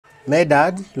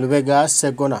Medard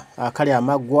Ssegona akali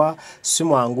amagwa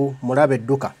simwangu mulabe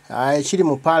dduka ekiri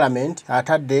mu parliament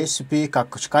atadde sipiika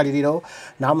ku kikaliriro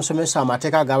n'amusomesa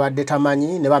amateeka agabadde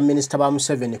tamanyi ne baminisita ba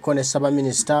Museveni ko ne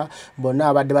ssabaminisita bonna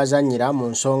abadde bazannyira mu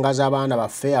nsonga z'abaana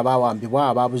baffe abawambibwa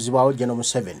ababuzibwawo General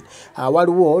Museveni.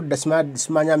 Waliwo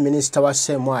simanya minisita wa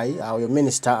Ssemwayi oyo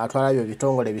minisita atwala byo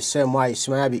bitongole bisemwayi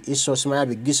simanya bi iso simanya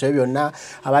bi giso byonna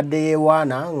abadde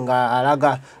yeewaana nga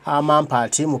alaga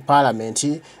amampaati mu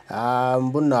parliament.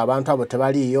 Mbuno abantu abo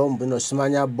tebaliyo mbuno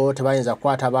simanya bo tebayinza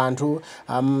kwata abantu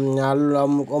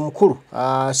omukulu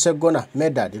Ssegona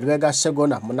Medard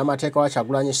Ssegona munnamateeka wa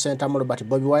Kyagulanyi Center mu Robert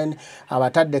Bobi Wine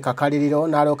abatadde kakaliriro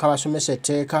n'alooka abasomesa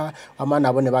etteeka abaana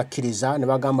abo ne bakkiriza ne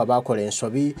bagamba bakola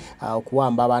ensobi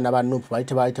okuwamba abaana ba Nuupu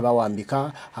bali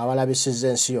tebawambika abalabisizza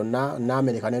ensi yonna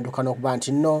n'Amerika n'edduka n'okuba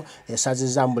nti nno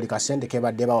esazizza buli kasente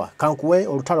kebadde bawa. Kankuwe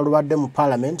olutalo lubadde mu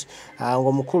parliament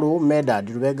ng'omukulu Medard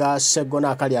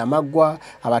Ssegona akali amagwa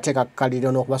abateeka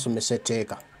kakaliriro n'okubasomesa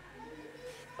etteeka.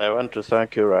 I want to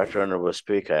thank you, Right Honorable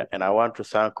Speaker, and I want to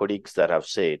thank colleagues that have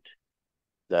said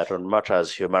that on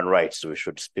matters human rights, we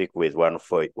should speak with one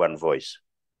voice.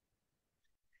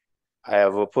 I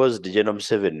have opposed General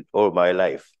Museveni all my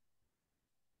life,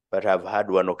 but I've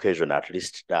had one occasion, at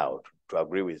least now, to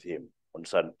agree with him on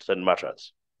certain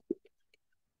matters.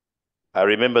 I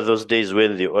remember those days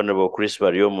when the Honorable Chris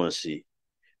Baryomunsi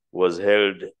was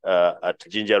held at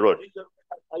Ginger Road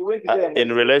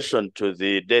in relation to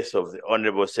the death of the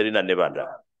Honorable Ssegona Lero.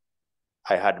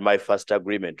 I had my first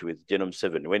agreement with General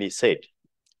Museveni when he said,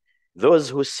 those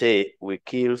who say we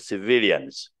kill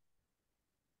civilians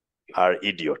are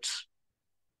idiots.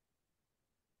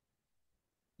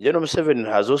 General Museveni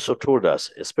has also told us,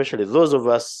 especially those of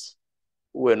us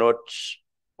who were not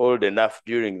old enough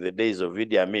during the days of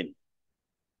Idi Amin,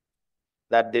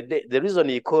 that the reason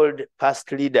he called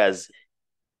past leaders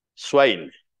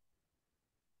swine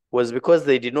was because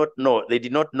they did not know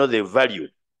the value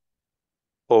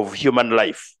of human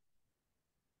life.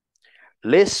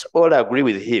 Let's all agree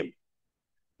with him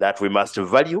that we must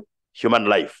value human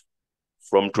life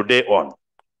from today on.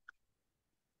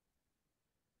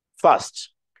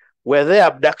 First, were there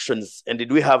abductions and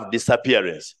did we have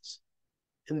disappearances?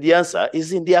 And the answer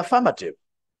is in the affirmative.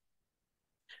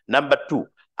 Number two,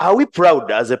 are we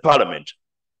proud as a parliament?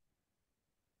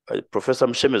 Professor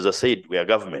Mshemeza said we are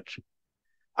government.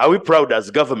 Are we proud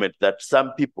as government that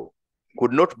some people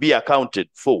could not be accounted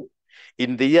for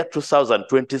in the year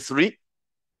 2023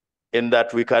 and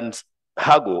that we can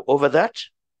haggle over that?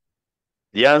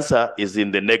 The answer is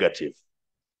in the negative.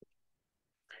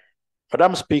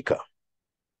 Madam Speaker,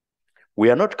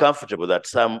 we are not comfortable that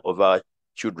some of our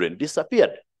children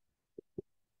disappeared.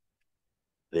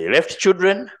 They left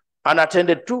children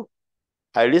unattended to.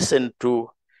 I listened to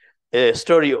a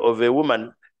story of a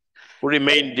woman who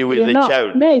remained with a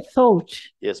child. May thought,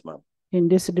 yes, ma'am, in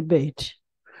this debate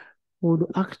would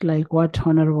act like what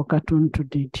Honorable Katuntu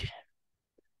did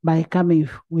by coming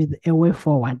with a way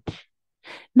forward.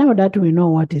 Now that we know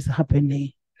what is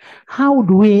happening, how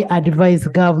do we advise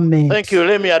government? Thank you.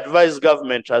 Let me advise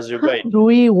government as you guide. How do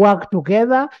we work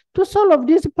together to solve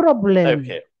this problem?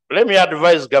 Okay. Let me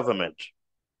advise government.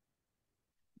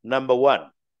 Number one,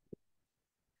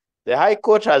 the High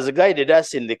Court has guided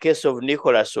us in the case of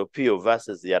Nicholas Opio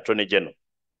versus the Attorney General.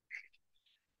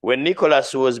 When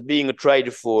Nicholas was being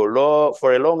tried for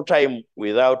a long time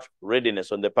without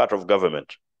readiness on the part of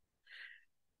government,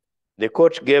 the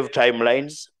court gave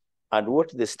timelines, and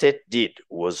what the state did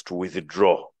was to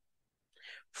withdraw.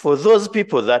 For those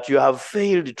people that you have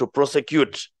failed to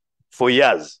prosecute for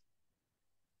years,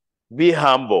 be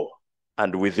humble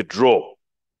and withdraw,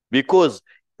 because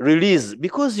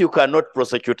you cannot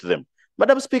prosecute them.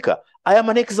 Madam Speaker, I am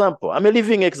an example. I'm a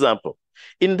living example.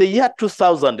 In the year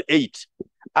 2008,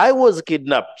 I was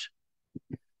kidnapped.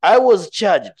 I was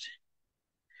charged.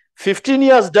 15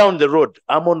 years down the road,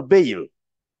 I'm on bail.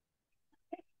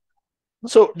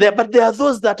 So, but there are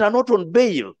those that are not on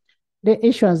bail. The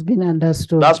issue has been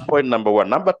understood. That's point number one.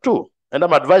 Number two, and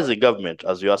I'm advising government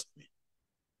as you asked me.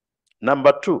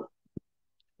 Number two,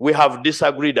 we have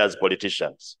disagreed as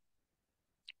politicians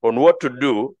on what to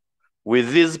do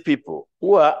with these people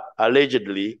who are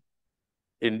allegedly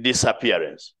in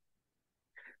disappearance.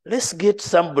 Let's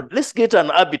get an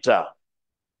arbiter.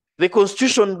 The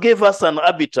Constitution gave us an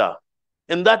arbiter,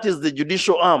 and that is the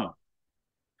judicial arm.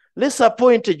 Let's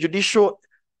appoint a judicial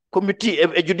committee,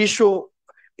 a judicial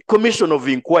commission of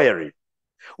inquiry,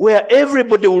 where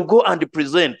everybody will go and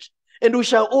present, and we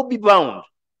shall all be bound.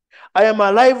 I am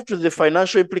alive to the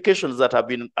financial implications that have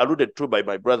been alluded to by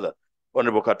my brother,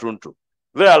 Honorable Katuntu.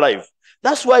 Very alive.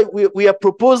 That's why we are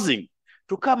proposing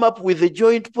to come up with a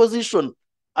joint position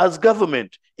as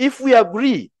government. If we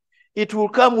agree, it will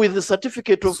come with the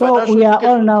certificate of financial. So we are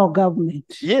all now government.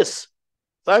 Yes.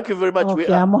 Thank you very much.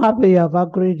 Okay, I'm happy you have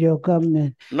agreed your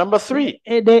government. Number 3.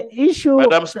 The issue,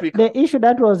 Madam Speaker. The issue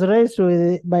that was raised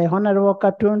by Honorable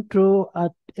Katuntu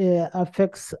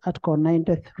affects Article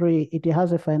 93. It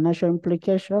has a financial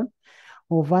implication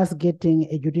of us getting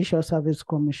a judicial service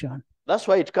commission. That's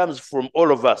why it comes from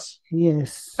all of us.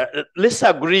 Yes. Let's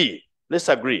agree. Let's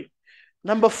agree.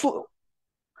 Number 4.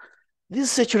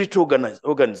 These security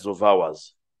organs of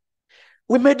ours,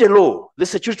 we made a law, the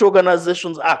Security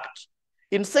Organizations Act.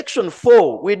 In Section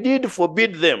 4, we did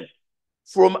forbid them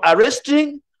from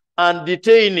arresting and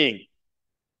detaining.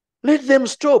 Let them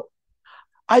stop.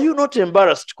 Are you not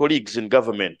embarrassed, colleagues in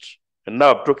government? And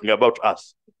now I'm talking about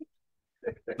us.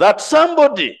 That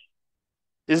somebody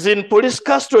is in police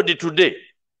custody today.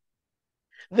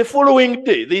 The following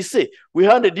day, they say, we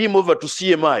handed him over to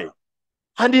CMI.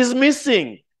 And he's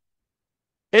missing.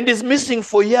 And he's missing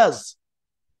for years.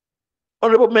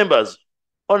 Honorable members,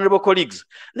 honorable colleagues,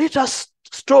 let us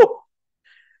stop.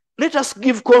 Let us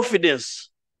give confidence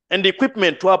and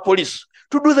equipment to our police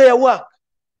to do their work.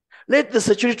 Let the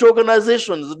security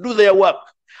organizations do their work.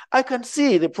 I can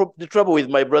see the trouble with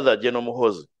my brother, General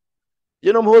Muhoozi.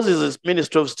 General Muhoozi is the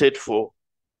Minister of State for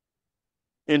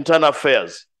Internal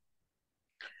Affairs.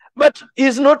 But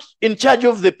he's not in charge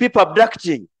of the people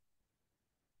abducting.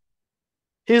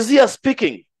 He's here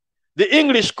speaking. The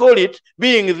English call it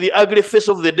being the ugly face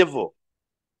of the devil.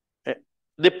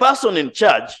 The person in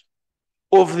charge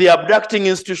of the abducting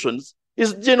institutions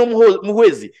is General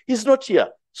Muhoozi. He's not here.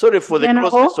 Sorry for the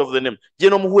closeness of the name.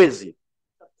 General Muhoozi.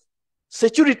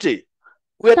 Security.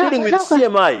 We are dealing with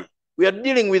CMI. We are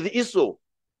dealing with ISO.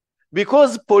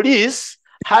 Because police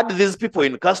had these people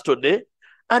in custody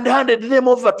and handed them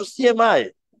over to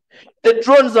CMI. The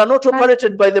drones are not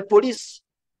operated by the police.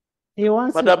 He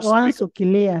wants to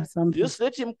clear something. Just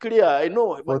let him clear. I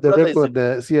know. For the record,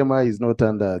 CMI is not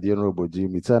under the Honorable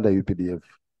Jim. It's under UPDF.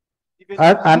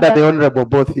 Under the Honorable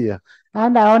both here.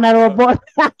 Under Honorable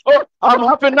both. Oh, I'm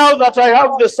happy now that I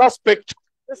have the suspect.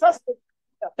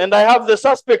 And I have the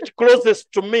suspect closest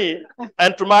to me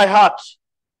and to my heart.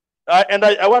 And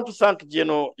I want to thank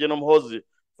General Muhoozi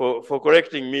for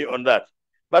correcting me on that.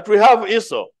 But we have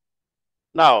ISO.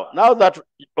 Now that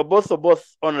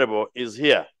both Honorable is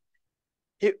here,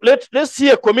 let's see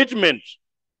a commitment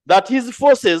that his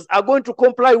forces are going to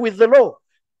comply with the law.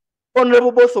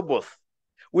 Honorable both.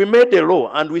 We made a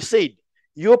law and we said,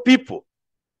 your people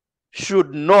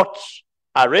should not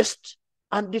arrest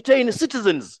and detain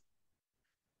citizens.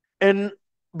 And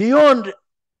beyond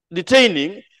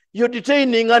detaining, you're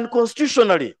detaining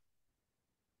unconstitutionally.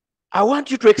 I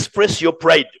want you to express your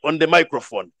pride on the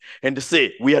microphone and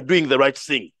say, we are doing the right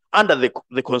thing under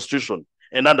the Constitution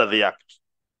and under the Act.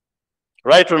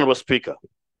 Right, Honorable Speaker.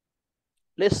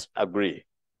 Let's agree.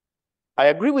 I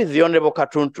agree with the Honorable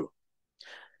Katuntu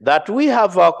that we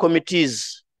have our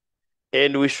committees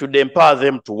and we should empower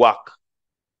them to work.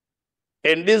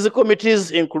 And these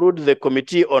committees include the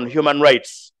Committee on Human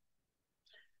Rights,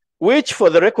 which,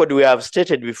 for the record, we have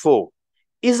stated before,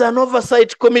 is an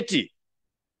oversight committee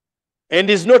and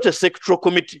is not a sectoral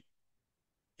committee.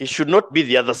 It should not be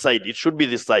the other side. It should be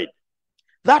this side.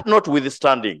 That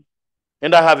notwithstanding,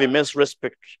 and I have immense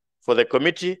respect for the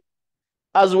committee,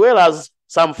 as well as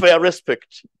some fair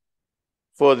respect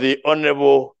for the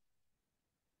Honorable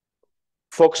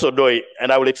Fox Odoi,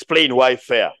 and I will explain why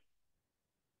fair.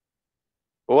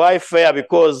 Why fair?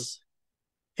 Because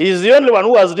he's the only one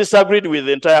who has disagreed with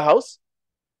the entire House.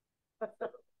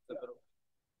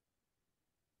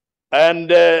 And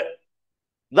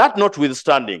that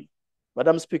notwithstanding,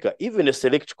 Madam Speaker, even a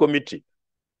select committee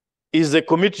is a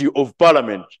committee of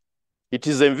Parliament. It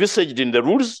is envisaged in the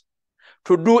rules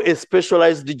to do a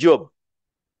specialized job.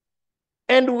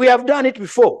 And we have done it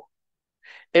before.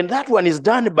 And that one is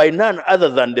done by none other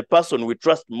than the person we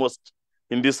trust most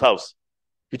in this House.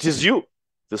 It is you,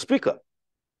 the Speaker.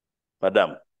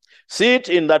 Madam, sit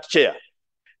in that chair,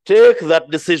 take that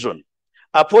decision,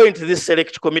 appoint this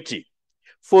select committee.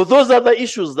 For those other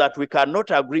issues that we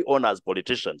cannot agree on as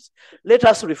politicians, let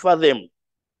us refer them.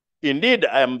 Indeed,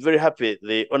 I am very happy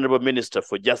the Honorable Minister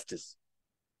for Justice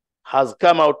has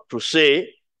come out to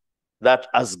say that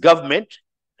as government,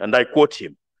 and I quote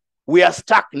him, we are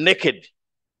stuck naked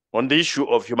on the issue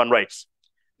of human rights.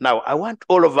 Now, I want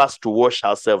all of us to wash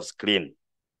ourselves clean.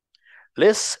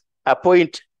 Let's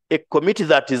appoint a committee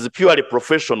that is purely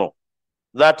professional,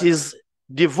 that is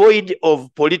devoid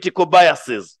of political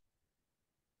biases,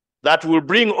 that will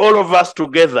bring all of us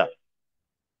together.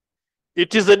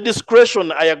 It is a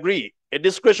discretion, I agree, a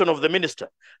discretion of the minister.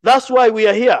 That's why we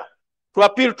are here, to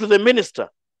appeal to the minister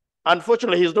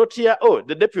Unfortunately, he's not here. Oh,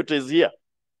 the deputy is here.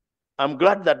 I'm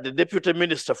glad that the Deputy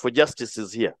Minister for Justice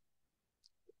is here.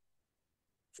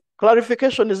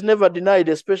 Clarification is never denied,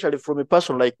 especially from a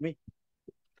person like me.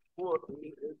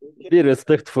 Be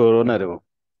respectful, Honorable.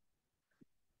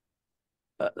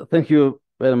 Thank you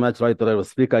very much, Right Honorable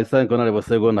Speaker. I thank Honorable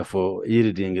Ssegona for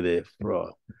yielding the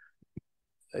floor.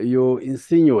 You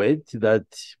insinuate that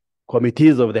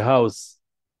committees of the House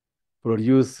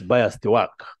produce biased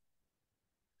work.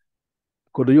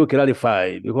 Could you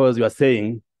clarify? Because you are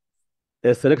saying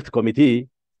a select committee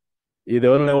is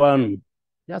the only one,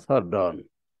 just hold on,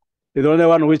 is the only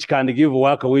one which can give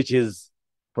work which is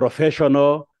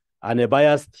professional and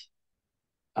biased,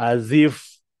 as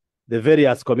if the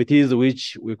various committees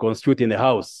which we constitute in the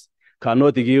House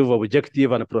cannot give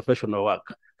objective and professional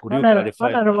work. Could you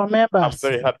clarify? Honorable members, I'm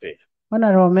very happy.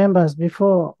 Honorable members,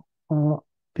 before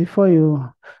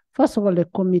you, first of all, the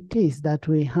committees that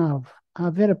we have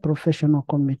are very professional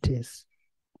committees.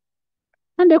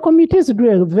 And the committees do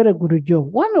a very good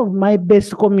job. One of my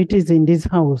best committees in this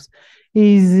House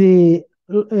is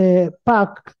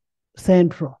Park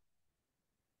Central.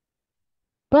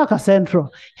 Park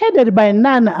Central, headed by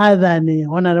none other than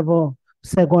Honorable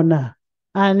Ssegona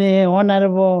and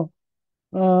Honorable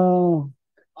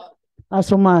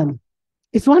Asuman.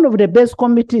 It's one of the best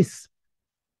committees.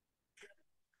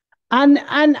 And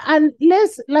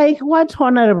let's, like what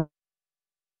Honorable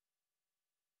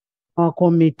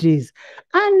committees,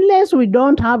 unless we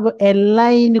don't have a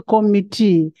line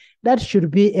committee that should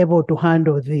be able to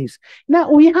handle this. Now,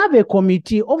 we have a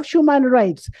committee of human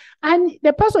rights, and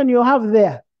the person you have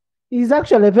there is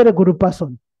actually a very good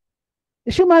person.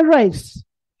 Human rights.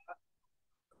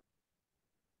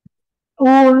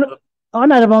 All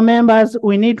honorable members,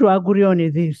 we need to agree on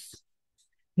this.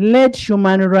 Let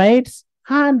human rights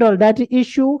handle that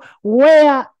issue.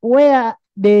 Where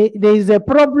there is a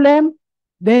problem,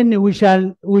 then we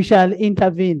shall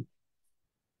intervene.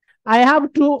 I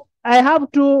have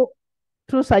two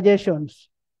suggestions.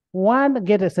 One,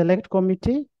 get a select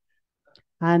committee,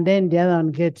 and then the other one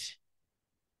get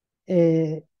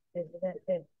the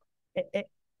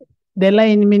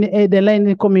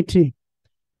line committee.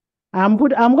 I'm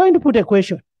going to put a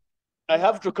question. I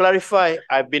have to clarify.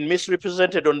 I've been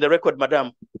misrepresented on the record,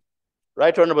 Madam.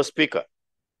 Right Honorable Speaker.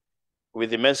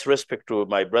 With immense respect to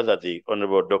my brother, the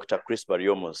Honorable Dr. Chris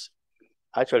Barriomos,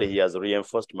 actually he has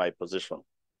reinforced my position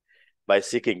by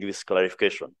seeking this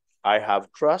clarification. I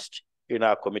have trust in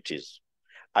our committees.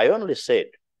 I only said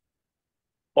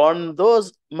on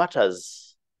those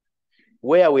matters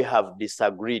where we have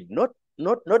disagreed, not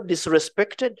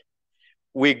disrespected,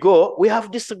 we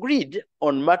have disagreed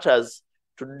on matters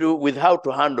to do with how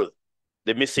to handle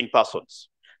the missing persons.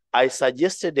 I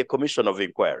suggested a commission of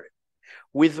inquiry.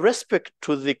 With respect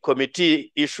to the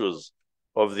committee issues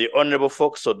of the Honorable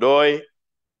Fox Odoy,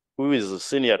 who is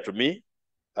senior to me,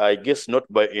 I guess not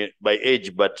by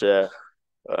age, but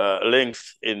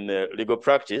length in legal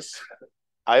practice,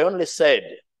 I only said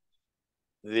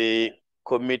a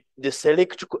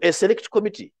select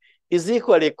committee is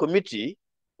equally a committee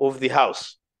of the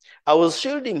House. I was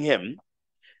shielding him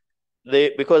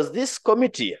because this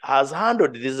committee has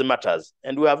handled these matters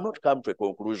and we have not come to a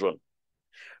conclusion.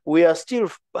 We are still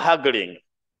haggling,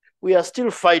 we are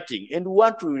still fighting, and we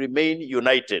want to remain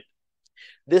united.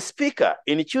 The Speaker,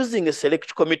 in choosing a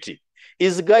select committee,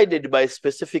 is guided by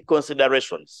specific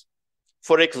considerations.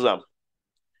 For example,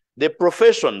 the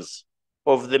professions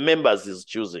of the members is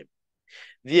choosing,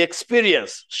 the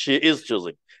experience she is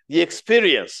choosing, the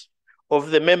experience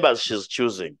of the members she's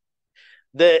choosing,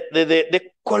 the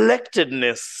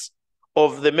collectedness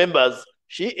of the members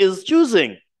she is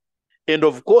choosing, and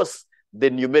of course, the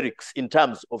numerics in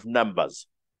terms of numbers.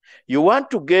 You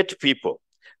want to get people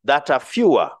that are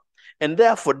fewer and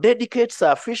therefore dedicate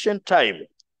sufficient time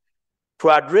to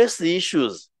address the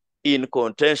issues in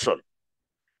contention.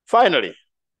 Finally,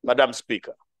 Madam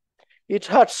Speaker, it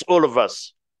hurts all of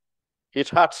us. It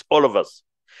hurts all of us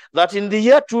that in the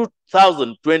year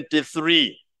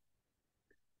 2023,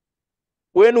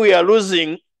 when we are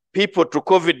losing people to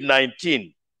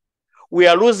COVID-19, we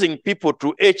are losing people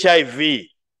to HIV,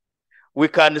 we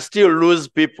can still lose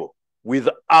people with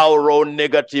our own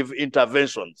negative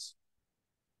interventions.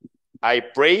 I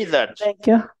pray that. Thank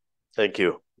you. Thank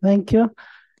you. Thank you.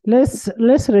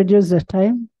 Let's reduce the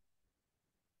time.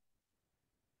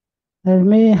 Let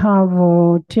me have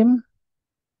Tim.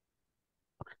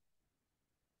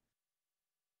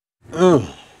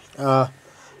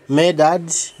 Medard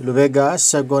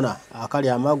Ssegona Lero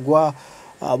Kyakoze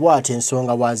bw'ati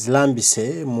ensonga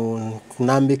bw'azilambise mu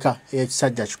nnambika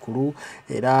y'ekisajja kikulu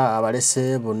era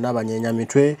abalese bonna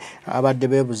banyenyamitwe abadde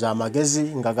beebuza amagezi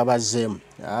nga gabazzeemu.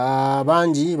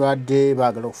 Bangi badde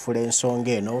baagala okufuula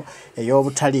ensonga eno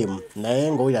ey'obutaliimu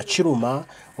naye ng'owulira kiruma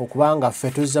okubanga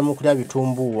ffe tuzze mu kulya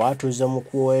bitumbuuwa, tuzze mu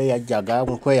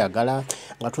kweyagala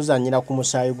nga tuzannyira ku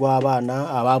musaayi gw'abaana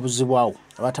abaabuzibwawo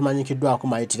abatamanyikiddwako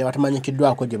mayitire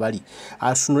abatamanyikiddwako gye bali.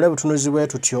 Atunule butunuzi bwe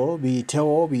tutyo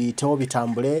biyitewo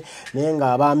bitambule naye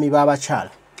nga abaami b'abakyala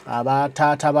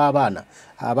abataata b'abaana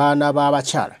abaana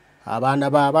b'abakyala abaana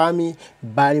b'abaami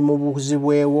bali mu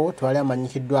buzibwewo, tewali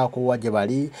amanyikiddwako wa gye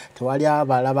bali, tewali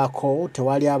abalabako,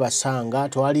 tewali abasanga,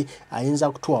 tewali ayinza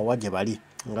kutuwa wa gye bali.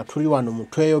 Nga tuli wano mu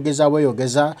tweyogeza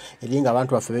bweyogeza eri nga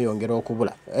abantu baffe beeyongera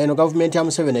okubula. Eno gavumenti ya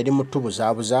Museveni eri mu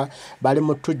tubuzaabuza, bali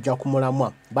mu tujja ku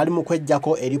mulamwa, bali mu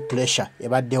kwejjako eri pressure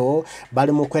ebaddewo,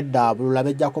 bali mu kweddaabulula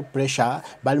bejjako pressure,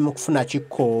 bali mu kufuna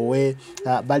kikkoowe,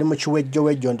 bali mu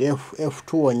kiwejjowejjo nti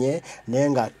tuwonye naye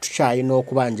nga tukyalina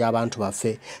okubanja abantu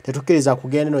baffe. Tetukkiriza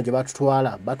kugenda eno gye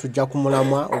batutwala, batujja ku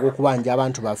mulamwa ogw'okubanja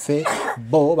abantu baffe,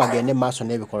 bo bagende maaso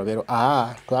n'ebikolobero.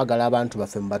 Twagala abantu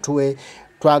baffe mubatuwe,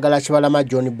 twagala Kibalama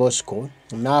John Bosco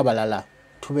n'abalala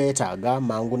tubeetaaga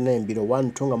mangu n'embiro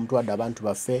wantu nga mutuwadde abantu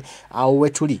baffe awo we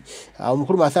tuli.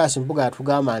 Omukulu Mathias Mpuga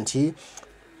yatugamba nti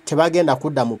tebagenda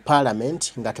kudda mu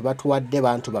parliament nga tebatuwadde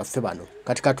bantu baffe bano.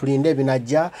 Kati katulinde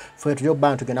ebinajja ffe tujja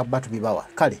okuba tugenda kuba tubibawa.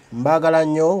 Kale mbaagala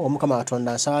nnyo, Omukama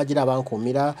Katonda nsaagira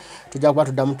abankuumira, tujja kuba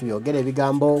tuddamu tubyogera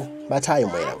ebigambo bataayi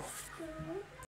mwerabo.